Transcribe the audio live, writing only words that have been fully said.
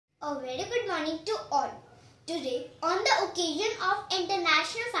A very good morning to all. Today, on the occasion of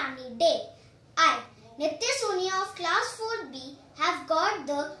International Family Day, I, Nitya Soni of Class 4B, have got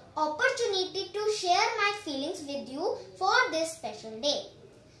the opportunity to share my feelings with you for this special day.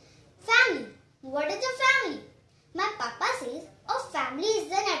 Family. What is a family? My papa says a family is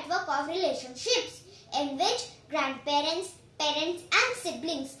the network of relationships in which grandparents, parents and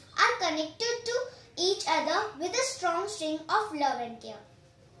siblings are connected to each other with a strong string of love and care.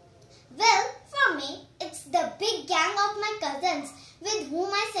 Well, for me, it's the big gang of my cousins with whom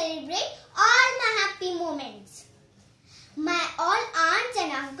I celebrate all my happy moments. My all aunts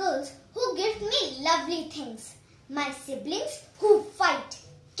and uncles who give me lovely things. My siblings who fight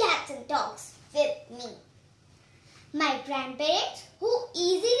cats and dogs with me. My grandparents who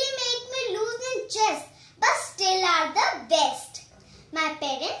easily make me lose in chess but still are the best. My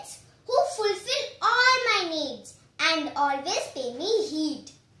parents who fulfill all my needs and always pay me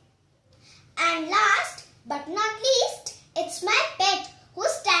heed. And last but not least, it's my pet who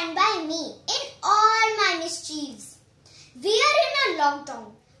stand by me in all my mischiefs. We are in a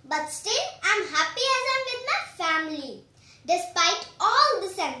lockdown, but still I'm happy as I'm with my family. Despite all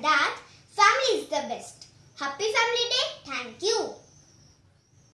this and that, family is the best. Happy Family Day. Thank you.